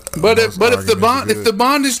 But if the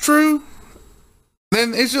bond is true,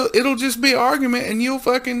 then it'll just be an argument, and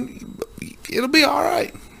it'll be all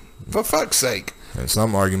right. For fuck's sake. And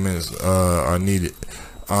some arguments are needed.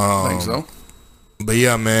 I think so. But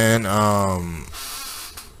yeah, man.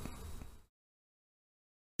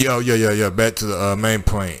 Yo. Back to the main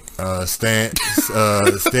point. Steadfast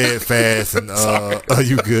and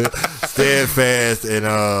you good? Steadfast and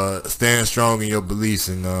stand strong in your beliefs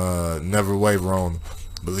and never waver on them.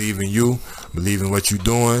 Believe in you, believe in what you're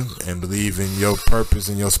doing, and believe in your purpose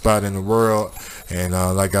and your spot in the world. And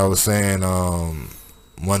like I was saying,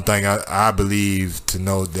 one thing I believe to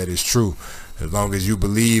know that is true. As long as you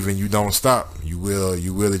believe and you don't stop, you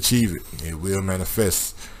will achieve it. It will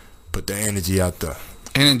manifest. Put the energy out there.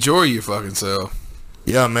 And enjoy your fucking self.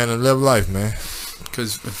 Yeah, man, and live life, man.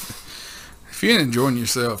 Because if you ain't enjoying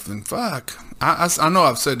yourself, then fuck. I know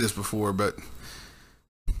I've said this before, but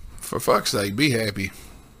for fuck's sake, be happy.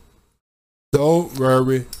 Don't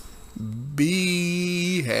worry.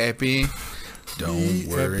 Be happy. Don't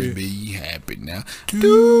worry, happy. Be happy now.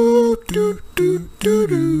 Don't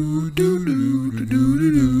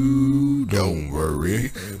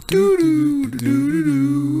worry.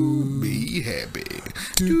 Be happy.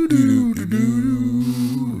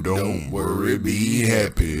 Don't worry, be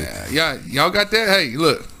happy now. Y'all got that? Hey,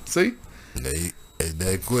 look, see?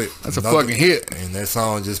 That quick. That's a fucking hit. And that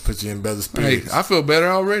song just put you in better spirits. Hey, I feel better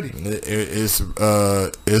already. It's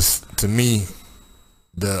to me,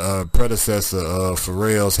 the predecessor of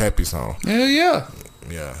Pharrell's Happy song. Hell yeah.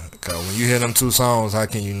 Yeah, cause when you hear them two songs, how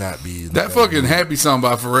can you not be That fucking Happy song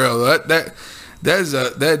by Pharrell?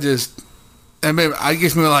 That just. I mean, I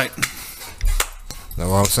guess me like. Know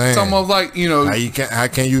what I'm saying? It's almost like, you know. How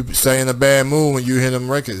can you stay in a bad mood when you hear them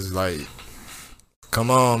records? Like, come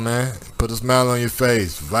on, man, put a smile on your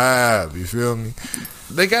face, vibe. You feel me?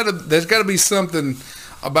 There's gotta be something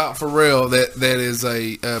about Pharrell that is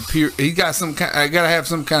a pure. He got some kind. I gotta have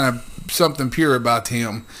some kind of something pure about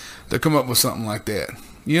him to come up with something like that.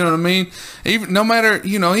 You know what I mean? Even no matter,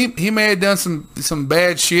 you know, he may have done some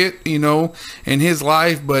bad shit, you know, in his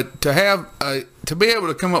life, but to be able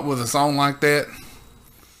to come up with a song like that,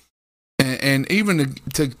 and even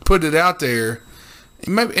to put it out there,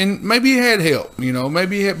 maybe he had help, you know,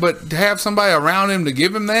 but to have somebody around him to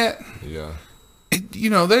give him that, Yeah.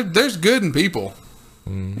 you know, there's good in people.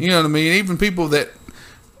 You know what I mean? Even people that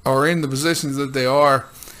are in the positions that they are.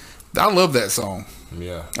 I love that song.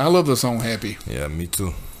 Yeah. I love the song Happy. Yeah, me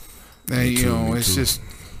too. And, Me you too, know, me it's too. just,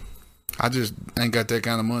 I just ain't got that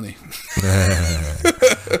kind of money.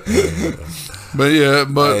 But yeah,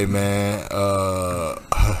 but Hey man,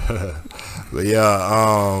 but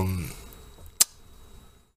yeah,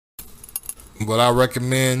 what I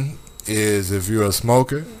recommend is if you're a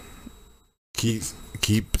smoker, keep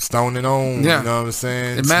stoning on. Yeah. You know what I'm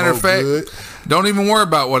saying? as a matter of Smoke fact, good. don't even worry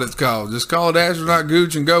about what it's called. Just call it Astronaut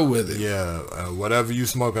Gooch and go with it. Yeah, whatever you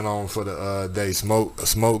smoking on for the day,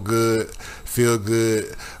 smoke good, feel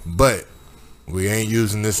good, but we ain't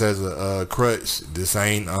using this as a crutch. This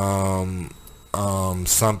ain't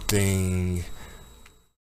something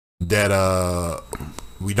that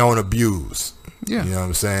we don't abuse. Yeah. You know what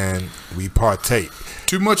I'm saying? We partake.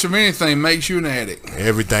 Too much of anything makes you an addict.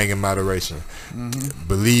 Everything in moderation.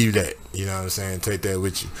 Believe that. You know what I'm saying? Take that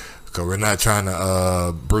with you. Because we're not trying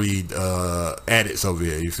to breed addicts over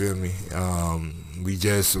here. You feel me? We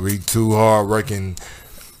two hard working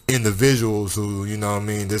individuals who, you know what I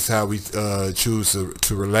mean, this is how we choose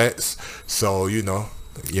to relax. So, you know,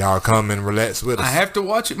 y'all come and relax with us. I have to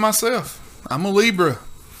watch it myself. I'm a Libra.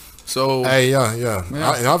 So Hey, yeah.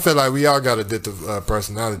 Yeah. I feel like we all got addictive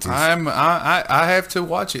personalities. I have to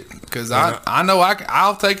watch it because I know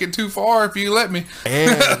I'll take it too far if you let me.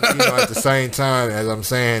 And you know, at the same time, as I'm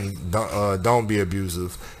saying, don't be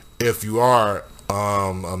abusive. If you are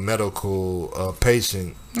a medical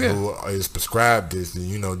patient who is prescribed this, then,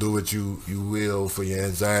 you know, do what you will for your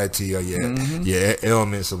anxiety or your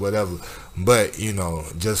ailments or whatever. But, you know,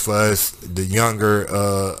 just for us, the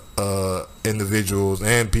younger individuals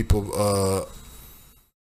and people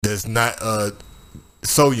that's not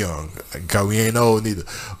so young, because we ain't old neither,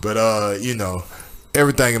 but you know,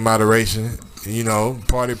 everything in moderation. You know,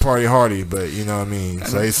 party hardy, but you know what I mean.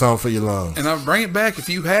 Say something for your lungs. And I'll bring it back. If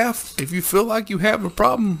you feel like you have a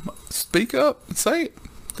problem, speak up and say it.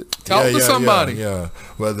 Talk to somebody. Yeah.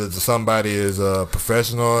 Whether somebody is a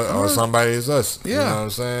professional or somebody is us. Yeah. You know what I'm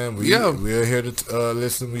saying? We're here to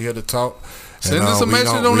listen. We're here to talk. Send us a message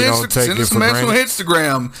on Instagram. Send us a message on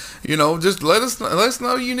Instagram. You know, just let us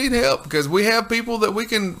know you need help because we have people that we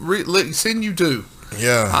can send you to.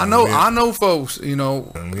 Yeah, I know folks, you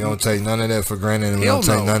know. And we don't take none of that for granted, and we Hell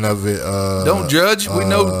don't take no. none of it Don't judge. We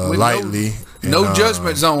know lightly. No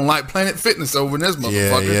judgment zone like Planet Fitness over in this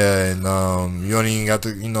motherfucker. And you don't even got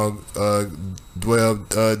to, you know, dwell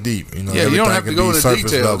deep. You know, Yeah, you don't everything have to can go be into surface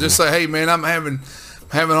detail. level. Just say, hey man, I'm having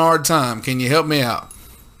a hard time. Can you help me out?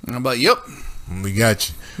 And I'm like, yep. We got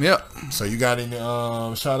you. Yep. So you got any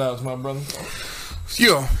shout outs, my brother?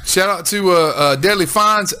 Yo, shout out to Deadly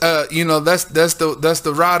Finds. You know, that's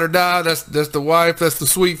the ride or die. That's the wife. That's the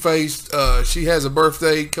sweet face. She has a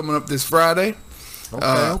birthday coming up this Friday.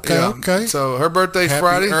 Okay. So her birthday's Happy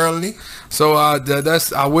Friday. early. So I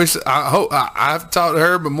hope I've talked to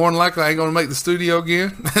her, but more than likely I ain't gonna make the studio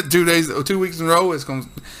again. 2 weeks in a row. It's gonna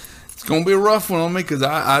be a rough one on me because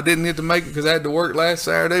I didn't get to make it because I had to work last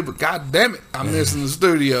Saturday. But god damn it, I'm missing the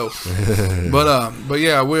studio. but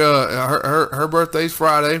yeah, we her birthday's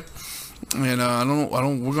Friday, and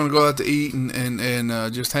we're gonna go out to eat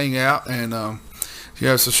and just hang out and.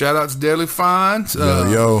 Yeah, so shout out to Deadly Finds.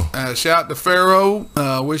 Shout out to Pharaoh.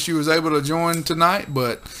 Wish you was able to join tonight,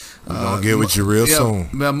 but We're gonna get with you real soon.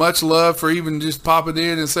 Much love for even just popping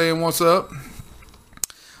in and saying what's up.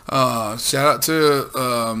 Shout out to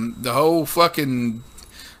the whole fucking.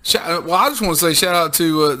 I just want to say shout out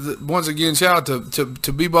to once again shout out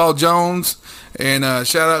to B-Ball Jones and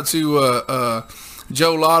shout out to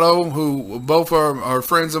Joe Lotto, who both are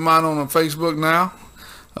friends of mine on Facebook now.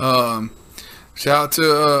 Shout out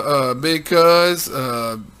to Big Cuz,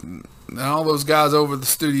 all those guys over at the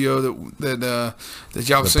studio that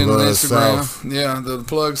y'all seen on Plug Instagram. South. Yeah, the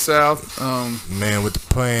Plug South. Man with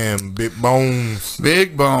the plan, Big Bones.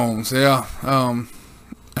 Big Bones. Yeah.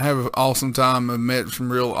 I have an awesome time. I've met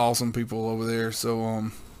some real awesome people over there.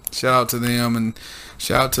 So shout out to them, and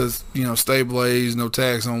shout out to Stay Blaze, No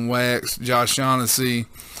Tax on Wax, Josh Shaughnessy.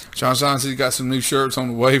 Josh Shaughnessy's got some new shirts on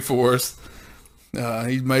the way for us.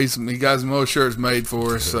 He got some more shirts made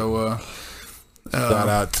for us. So Shout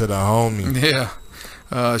out to the homie. yeah.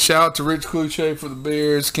 Shout out to Rich Cluche for the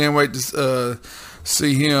beers. Can't wait to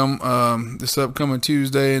see him this upcoming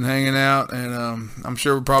Tuesday and hanging out. And I'm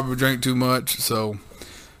sure we'll probably drink too much. So,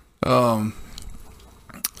 but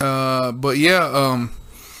yeah,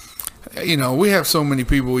 we have so many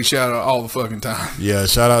people we shout out all the fucking time. Yeah,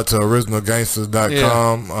 shout out to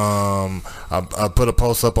originalgangsters.com. I put a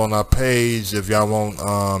post up on our page if y'all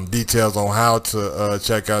want details on how to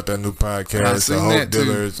check out that new podcast, the Hope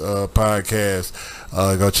Dealers podcast.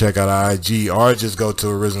 Go check out our IG, or just go to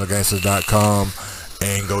originalgangsters.com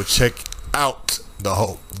and go check out the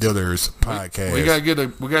Hope Dealers podcast. We gotta get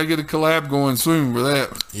a collab going soon for that.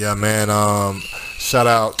 Yeah, man. Shout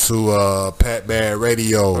out to Pat Bad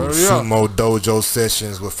Radio, Sumo Dojo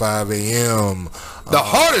Sessions with 5 a.m. The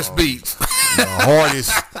hardest beats. The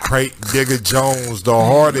hardest, Crate Digger Jones, the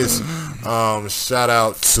hardest. Shout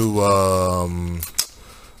out to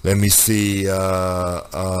let me see,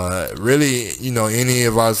 really, any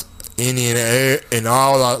of us, and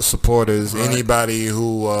all our supporters, right. Anybody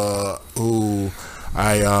who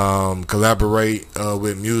I collaborate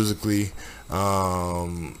with musically.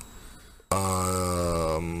 Shout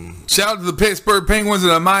out to the Pittsburgh Penguins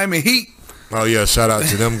and the Miami Heat. Oh yeah, shout out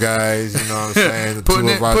to them guys. You know what I'm saying? Putting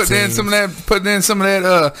in some of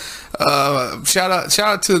that. Shout out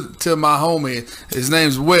to my homie. His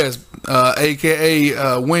name's Wes,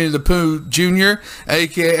 aka Winnie the Pooh Jr.,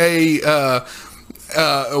 aka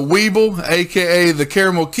Weeble, aka the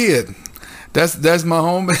Caramel Kid. That's my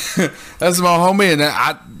homie. That's my homie, and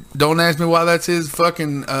I don't ask me why that's his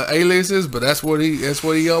fucking aliases, but that's what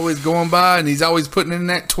he always going by, and he's always putting in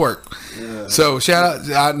that twerk. Yeah. So shout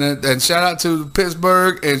out to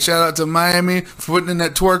Pittsburgh, and shout out to Miami for putting in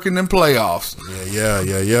that twerk in them playoffs. Yeah.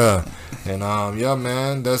 And yeah,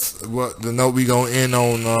 man, that's what the note we gonna end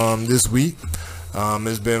on this week.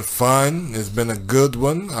 It's been fun. It's been a good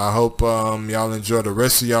one. I hope y'all enjoy the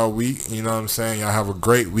rest of y'all week. You know what I'm saying? Y'all have a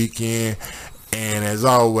great weekend. And as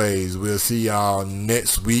always, we'll see y'all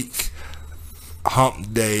next week.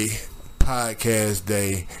 Hump Day, Podcast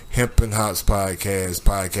Day, Hemp and Hops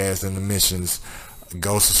Podcast and the Missions.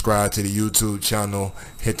 Go subscribe to the YouTube channel.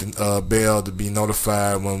 Hit the bell to be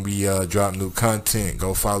notified when we drop new content.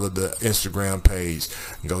 Go follow the Instagram page.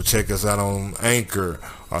 Go check us out on Anchor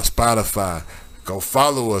or Spotify. Go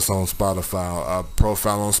follow us on Spotify, our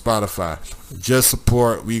profile on Spotify. Just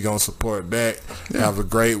support. We gonna support back. Yeah. Have a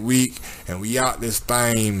great week. And we out this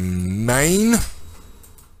thing, man.